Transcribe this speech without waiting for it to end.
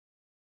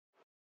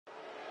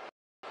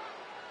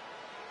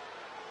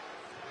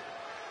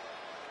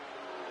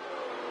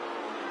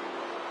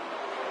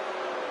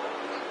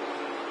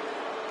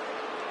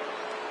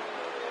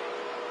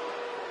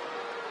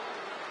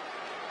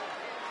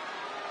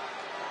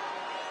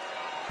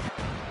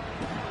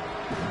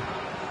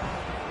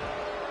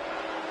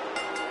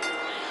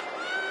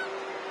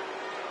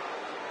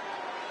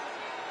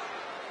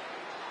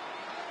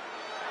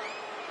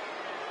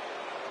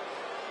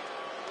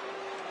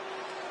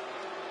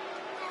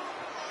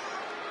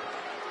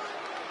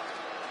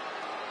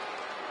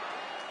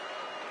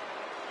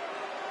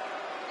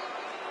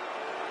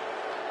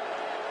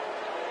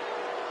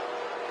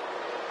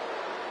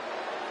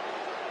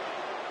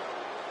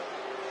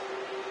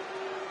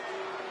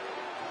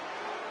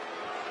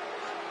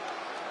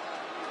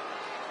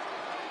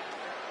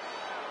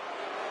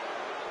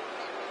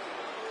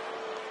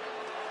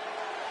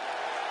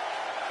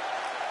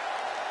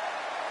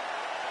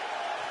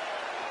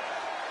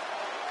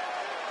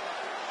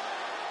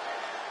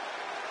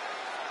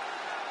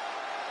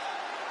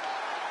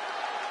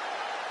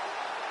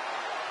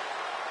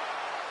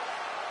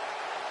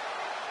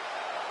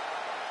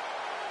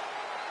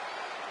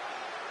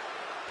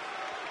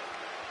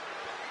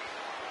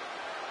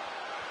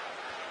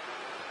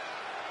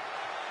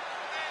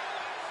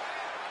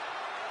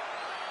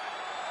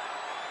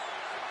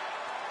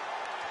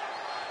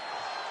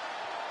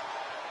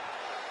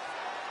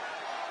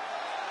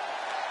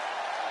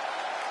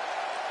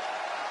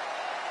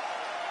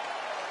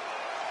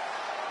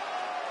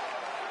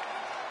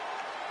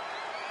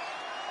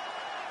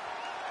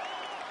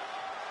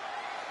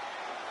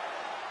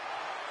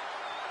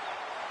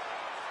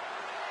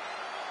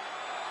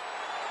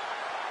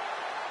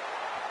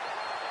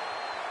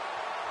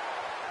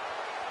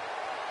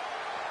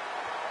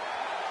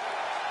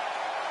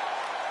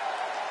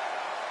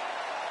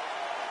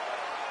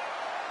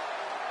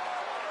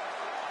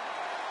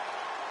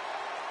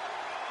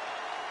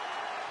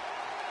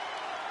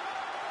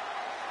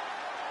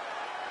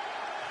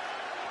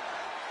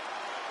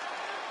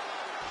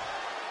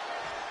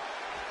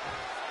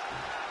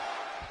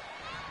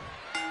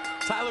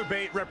Tyler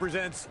Bate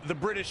represents the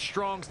British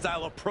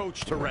strong-style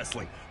approach to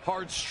wrestling.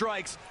 Hard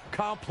strikes,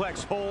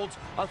 complex holds,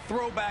 a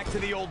throwback to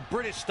the old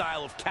British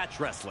style of catch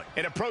wrestling.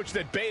 An approach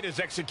that Bate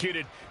has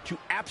executed to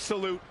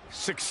absolute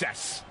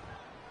success.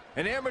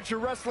 An amateur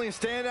wrestling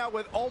standout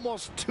with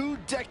almost 2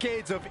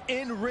 decades of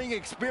in-ring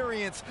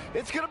experience.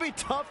 It's going to be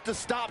tough to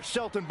stop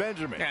Shelton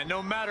Benjamin. And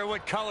no matter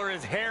what color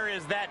his hair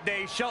is that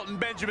day, Shelton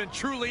Benjamin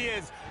truly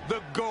is the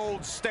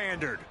gold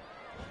standard.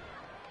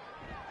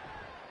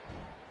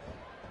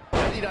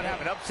 He doesn't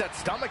have an upset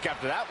stomach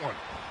after that one.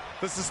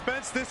 The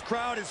suspense this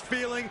crowd is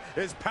feeling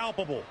is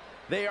palpable.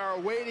 They are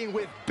waiting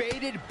with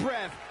bated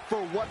breath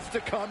for what's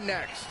to come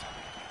next.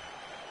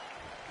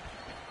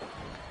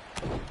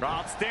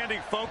 Outstanding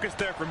focus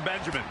there from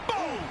Benjamin.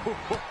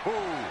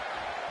 Boom!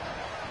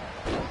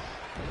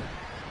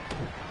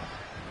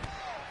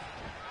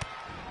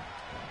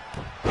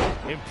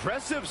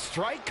 Impressive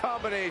strike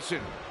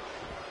combination.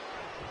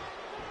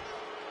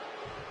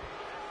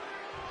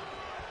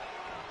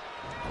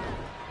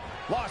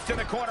 Lost in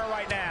the corner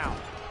right now.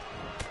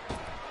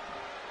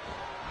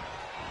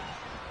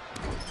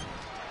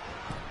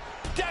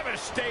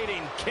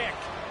 Devastating kick.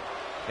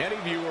 Any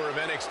viewer of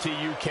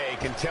NXT UK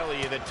can tell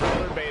you that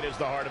Tyler Bate is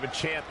the heart of a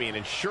champion,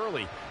 and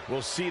surely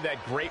we'll see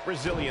that great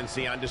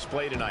resiliency on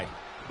display tonight.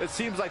 It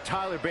seems like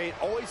Tyler Bate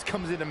always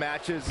comes into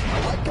matches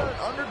like an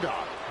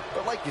underdog.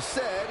 But like you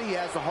said, he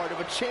has the heart of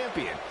a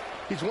champion.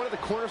 He's one of the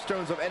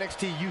cornerstones of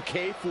NXT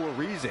UK for a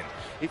reason.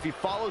 If he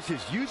follows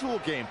his usual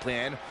game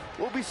plan,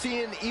 we'll be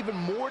seeing even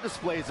more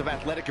displays of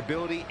athletic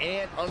ability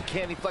and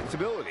uncanny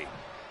flexibility.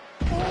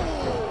 Ooh,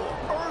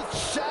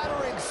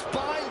 earth-shattering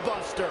spine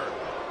buster.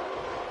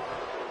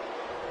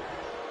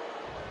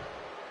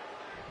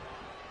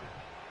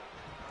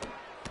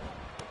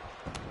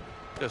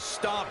 Just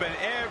stomping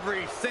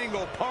every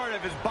single part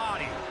of his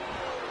body.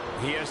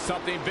 He has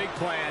something big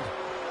planned.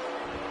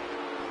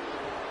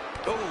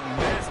 Oh,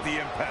 nasty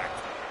impact.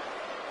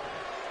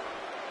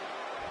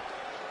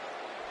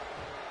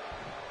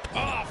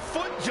 Oh,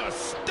 foot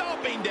just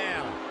stomping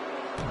down.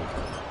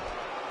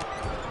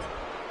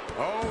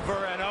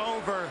 Over and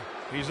over.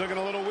 He's looking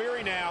a little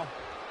weary now.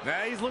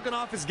 Nah, he's looking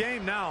off his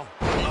game now.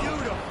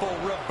 Beautiful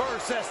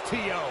reverse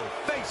STO.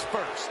 Face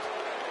first.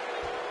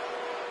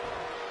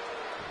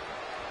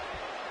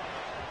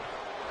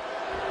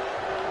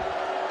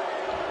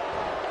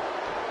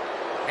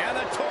 And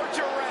the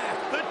torture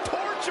rack. The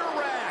torture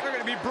rack. They're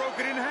going to be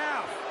broken in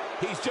half.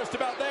 He's just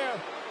about there.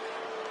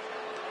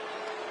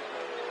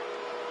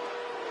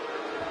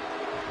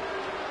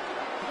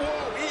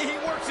 Whoa, he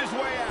works his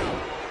way out.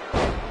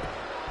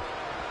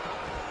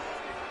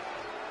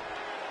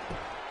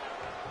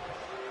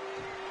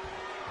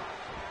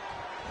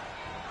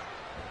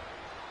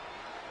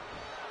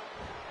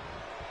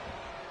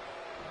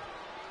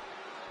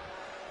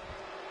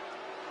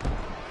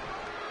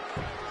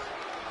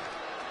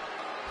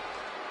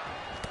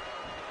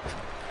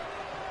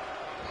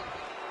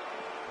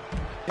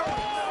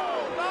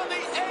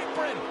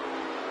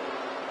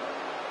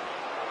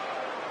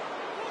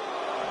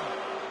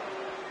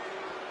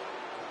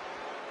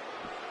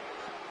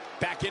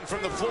 Back in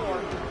from the floor.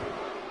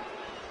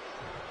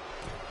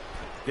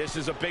 This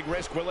is a big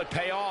risk. Will it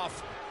pay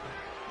off?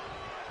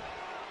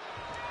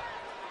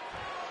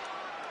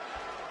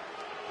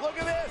 Look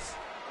at this.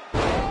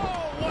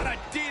 Oh, what a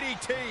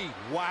DDT.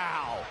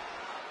 Wow.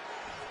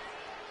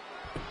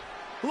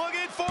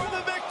 Looking for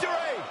the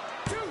victory.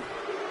 2,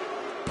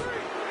 3.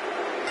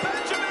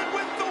 Benjamin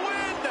with the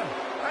win.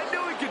 I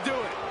knew he could do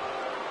it.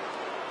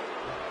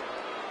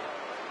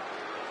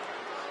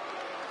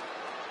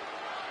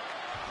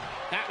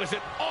 That was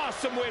an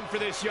awesome win for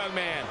this young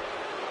man.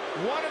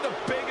 One of the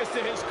biggest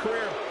in his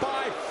career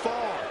by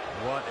far.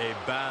 What a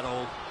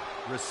battle.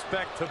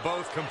 Respect to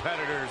both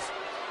competitors.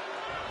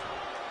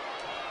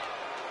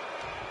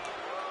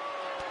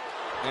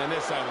 And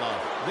this I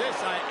love.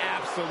 This I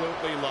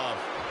absolutely love.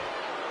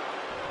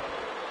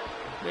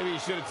 Maybe you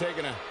should have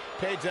taken a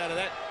page out of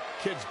that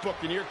kid's book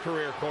in your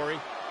career, Corey.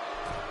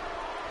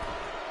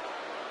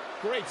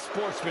 Great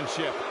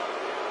sportsmanship.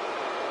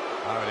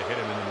 I would have hit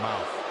him in the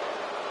mouth.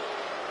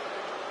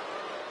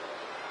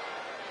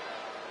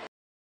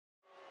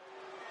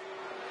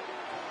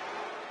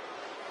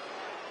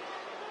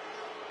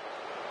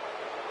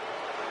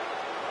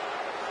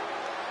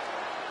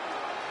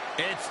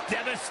 It's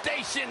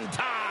devastation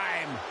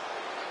time!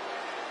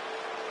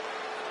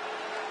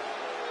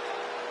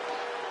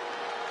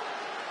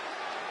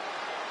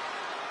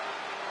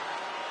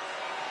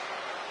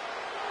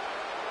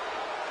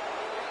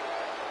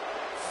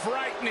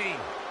 Frightening!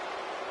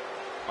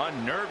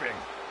 Unnerving.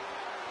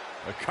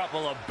 A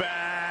couple of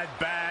bad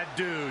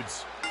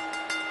dudes.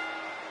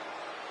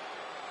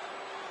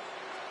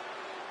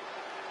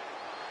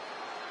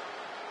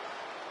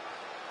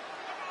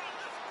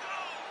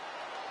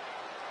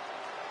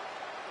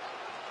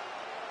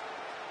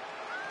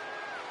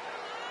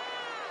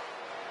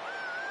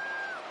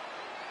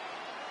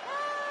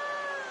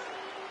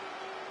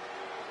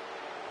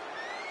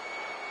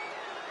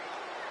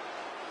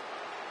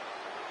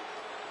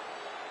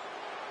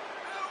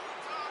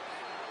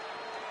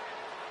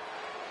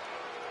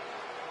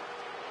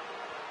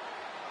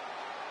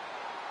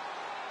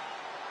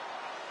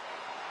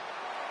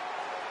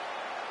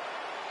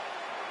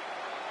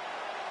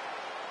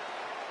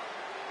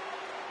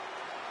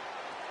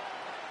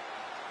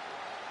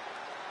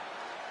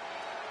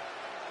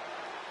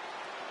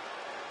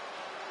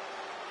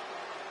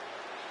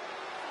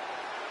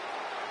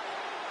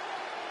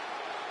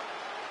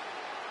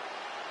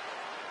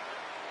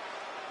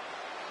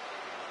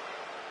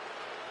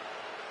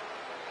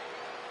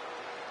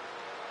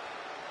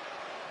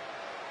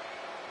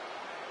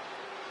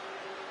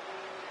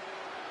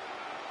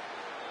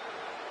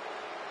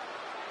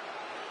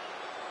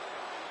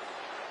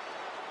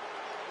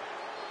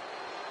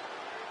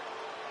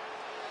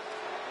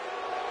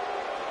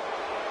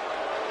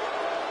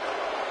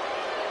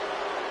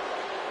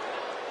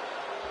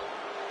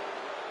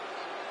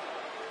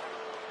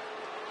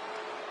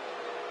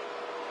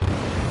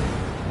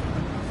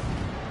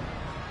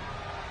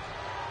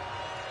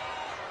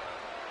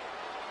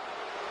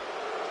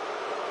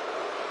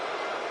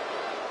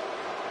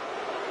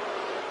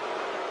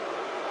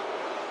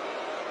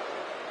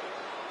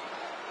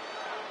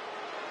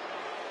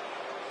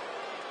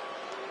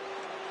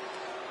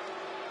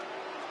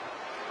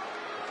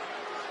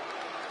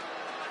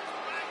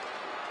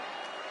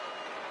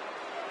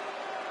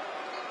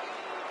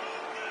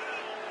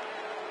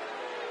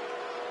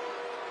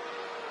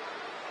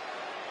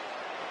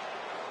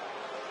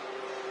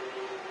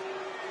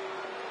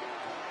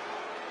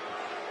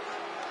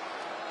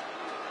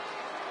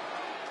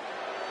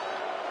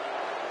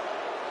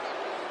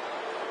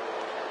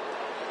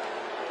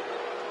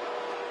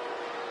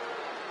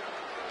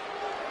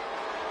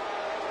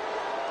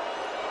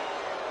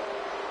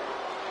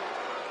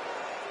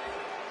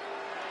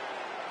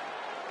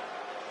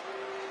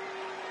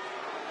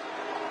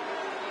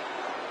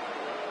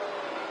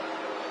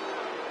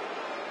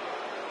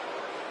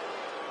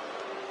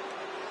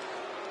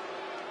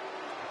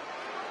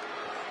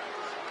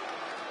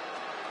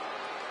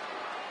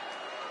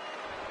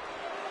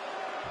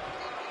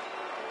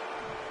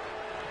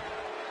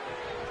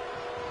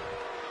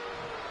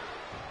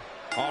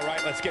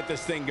 right, let's get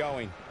this thing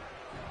going.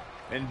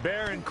 And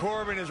Baron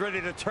Corbin is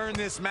ready to turn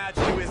this match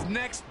to his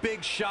next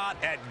big shot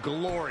at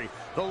glory.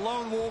 The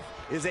Lone Wolf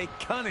is a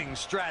cunning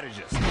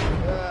strategist.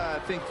 I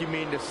think you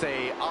mean to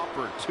say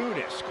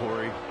opportunist,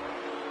 Corey.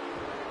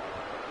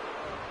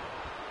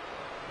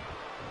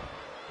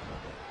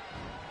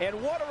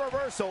 And what a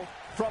reversal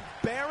from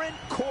Baron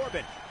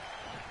Corbin.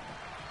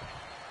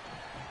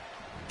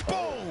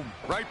 Boom!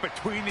 Right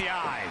between the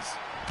eyes.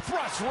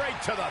 Thrust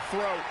right to the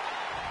throat.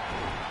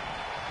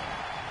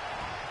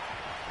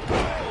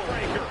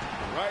 Breaker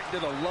right to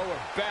the lower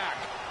back.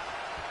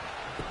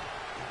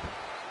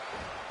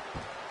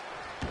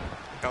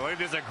 Oh, look at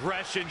his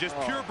aggression, just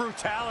pure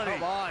brutality.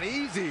 Come on,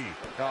 easy.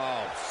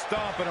 Oh,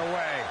 stomping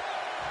away.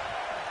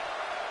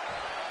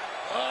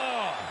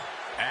 Oh,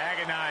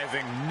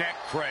 agonizing neck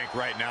crank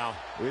right now.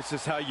 This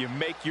is how you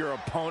make your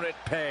opponent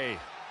pay.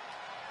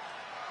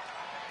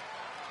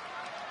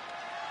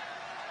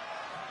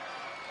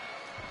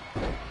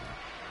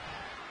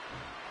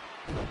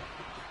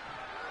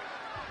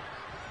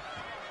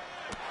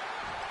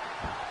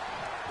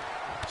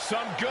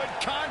 Some good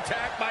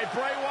contact by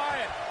Bray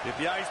Wyatt. Get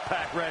the ice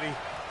pack ready.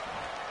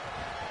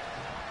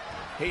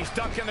 He's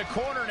stuck in the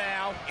corner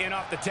now, in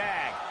off the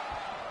tag.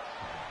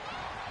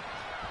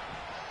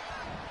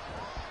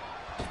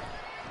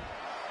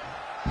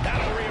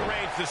 That'll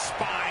rearrange the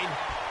spine.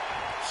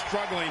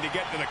 Struggling to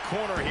get to the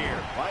corner here.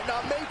 Might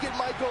not make it,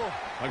 Michael.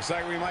 Looks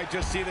like we might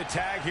just see the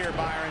tag here,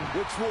 Byron.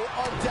 Which will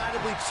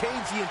undoubtedly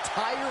change the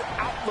entire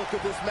outlook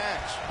of this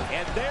match.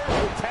 And there's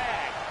the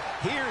tag.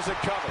 Here's a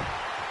cover.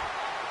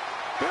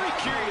 Very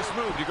curious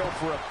move to go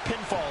for a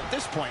pinfall at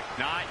this point.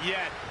 Not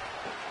yet.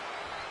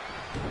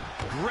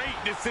 Great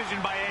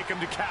decision by Akam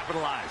to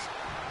capitalize.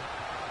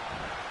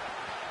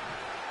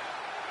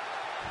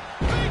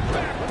 Big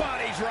back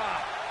body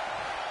drop.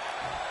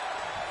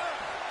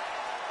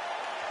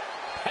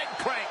 Head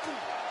crank.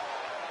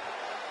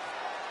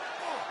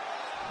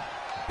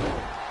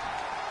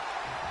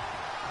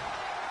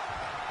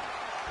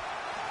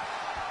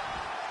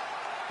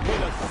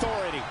 With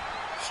authority.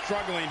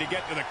 Struggling to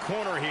get to the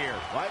corner here.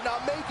 Might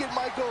not make it,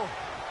 Michael.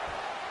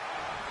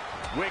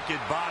 Wicked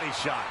body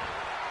shot.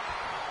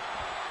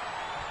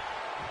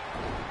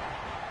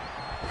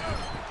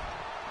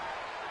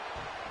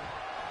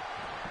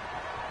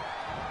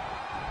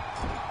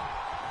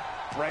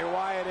 Bray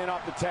Wyatt in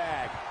off the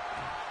tag.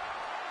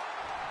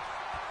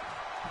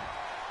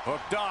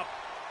 Hooked up.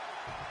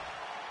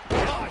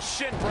 Oh,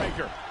 shin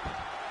breaker.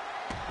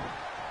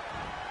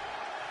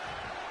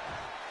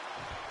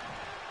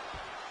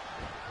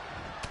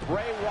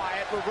 Bray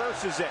Wyatt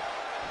reverses it.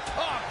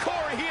 Oh,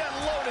 Corey, he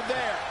unloaded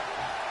there.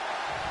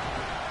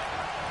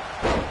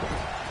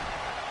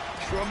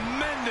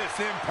 Tremendous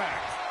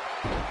impact.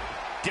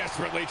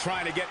 Desperately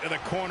trying to get to the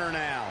corner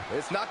now.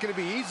 It's not going to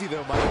be easy,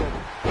 though, Michael.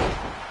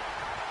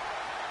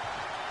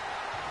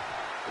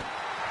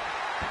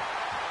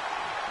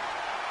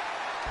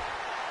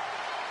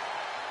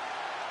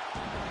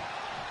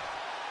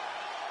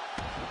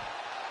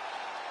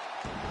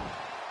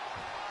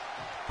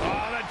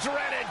 Oh, the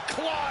dreaded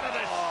claw to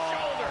the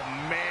shoulder.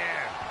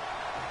 Man.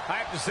 I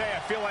have to say, I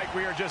feel like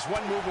we are just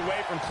one move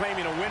away from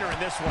claiming a winner in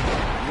this one.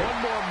 One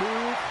more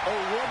move or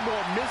one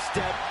more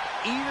misstep,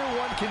 either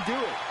one can do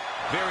it.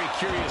 Very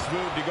curious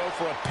move to go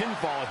for a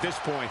pinfall at this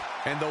point.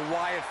 And the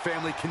Wyatt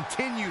family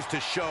continues to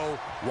show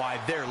why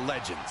they're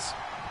legends.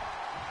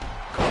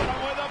 Caught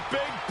him with a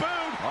big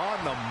boot.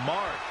 On the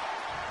mark.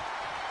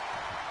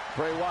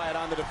 Bray Wyatt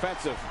on the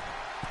defensive.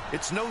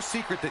 It's no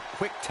secret that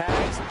quick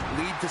tags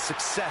lead to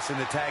success in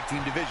the tag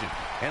team division.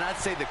 And I'd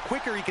say the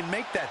quicker he can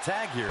make that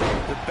tag here,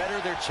 the better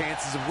their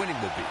chances of winning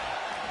will be.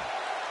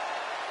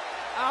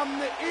 I'm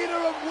the eater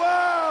of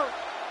worlds.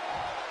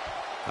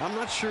 I'm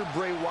not sure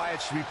Bray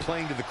Wyatt should be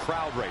playing to the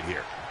crowd right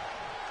here.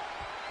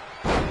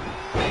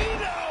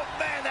 Oh,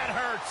 man, that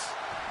hurts.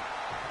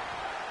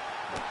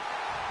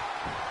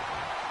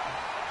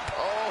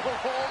 Oh,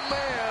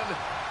 man.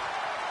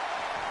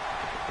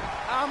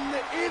 I'm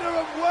the eater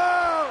of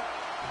worlds.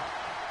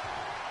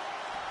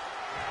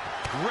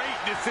 Great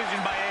decision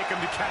by Akam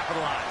to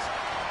capitalize.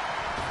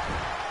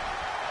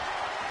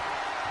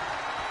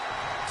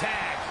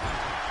 Tag.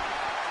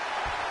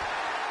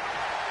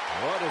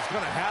 What is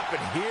going to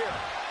happen here?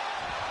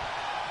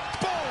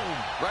 Boom!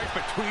 Right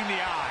between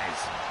the eyes.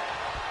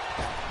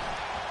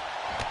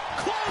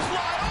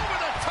 Clothesline over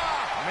the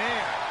top.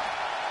 Man.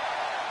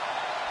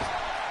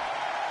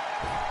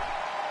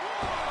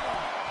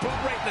 Boot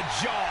right in the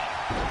jaw.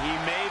 He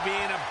may be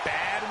in a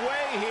bad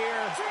way here.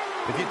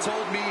 If you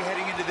told me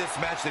heading into this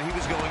match that he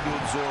was going to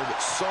absorb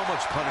so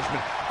much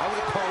punishment, I would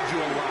have called you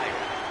a liar.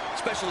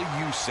 Especially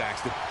you,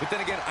 Saxton. But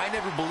then again, I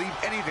never believe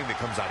anything that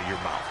comes out of your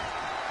mouth.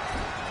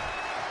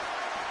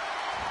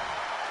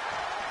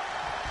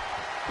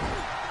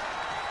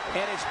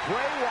 And it's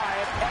Bray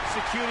Wyatt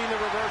executing the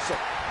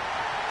reversal.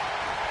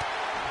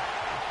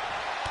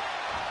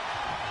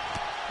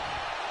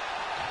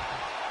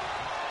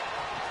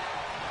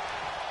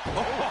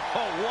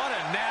 Oh, what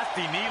a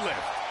nasty knee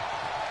lift.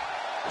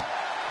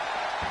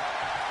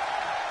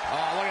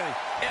 Oh, look at the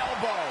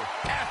elbow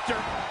after.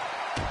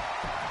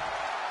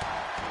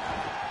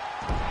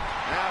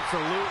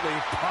 Absolutely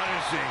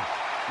punishing.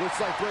 Looks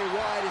like Bray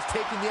Wyatt is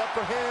taking the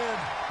upper hand.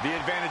 The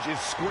advantage is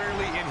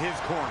squarely in his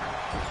corner.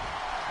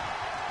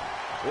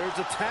 There's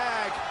a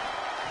tag.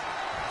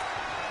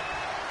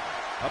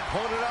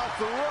 Opponent off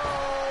the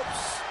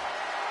ropes.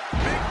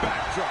 Big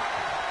backdrop.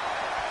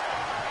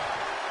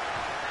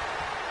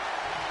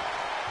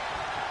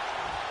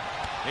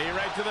 Knee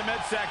right to the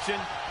midsection.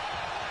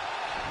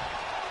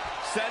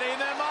 Setting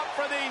them up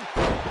for the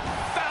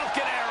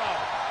Falcon Arrow.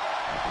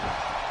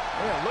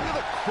 Man, look at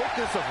the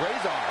quickness of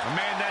Ray's arm. A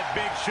man that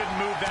big shouldn't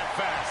move that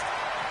fast.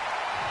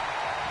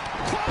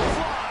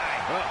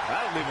 Clothesline. Oh,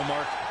 that'll leave a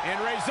mark.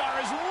 And Razor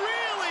is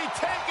really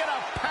taking a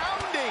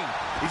pounding.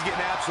 He's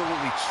getting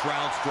absolutely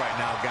trounced right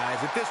now,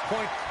 guys. At this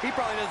point, he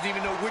probably doesn't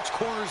even know which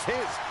corner's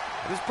his.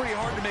 It's pretty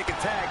hard to make a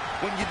tag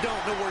when you don't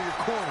know where your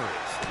corner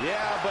is.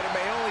 Yeah, but it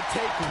may only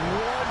take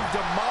one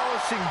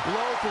demolishing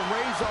blow from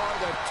Razor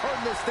to turn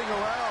this thing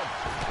around.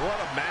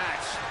 What a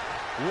match.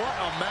 What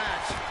a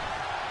match.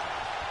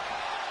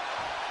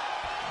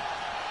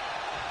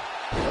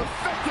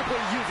 Effectively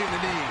using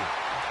the knee.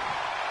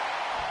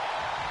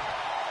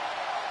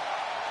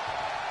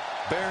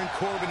 Baron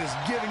Corbin is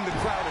giving the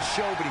crowd a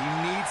show, but he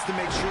needs to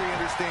make sure he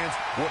understands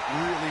what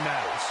really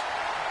matters.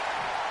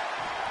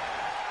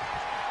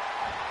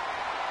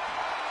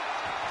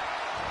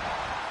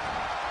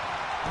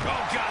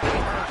 Oh, God,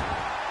 that hurt.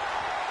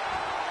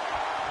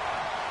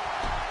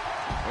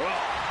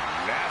 Oh,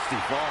 nasty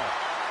fall.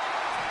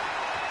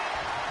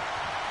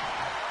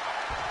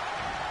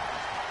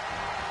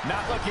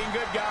 Not looking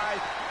good, guys.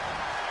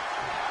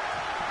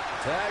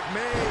 Tag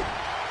made.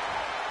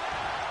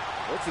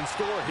 What's in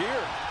store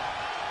here?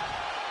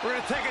 We're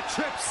going to take a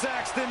trip,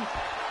 Saxton.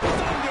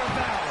 Thunder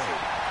Valley.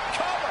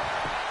 Cover.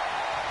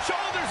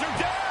 Shoulders are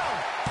down.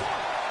 1,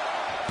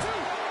 2,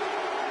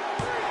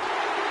 3.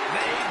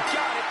 They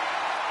got it.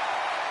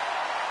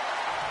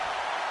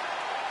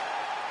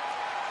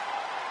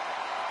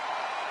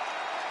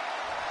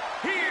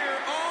 Here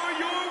are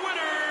your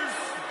winners,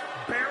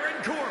 Baron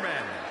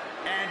Corbin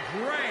and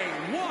Bray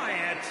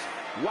Wyatt.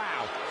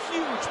 Wow,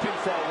 huge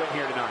pinfall win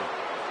here tonight.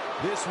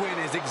 This win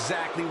is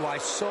exactly why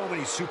so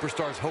many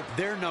superstars hope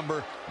their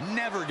number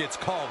never gets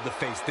called to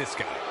face this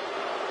guy.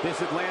 This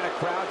Atlanta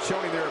crowd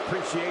showing their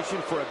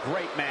appreciation for a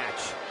great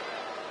match.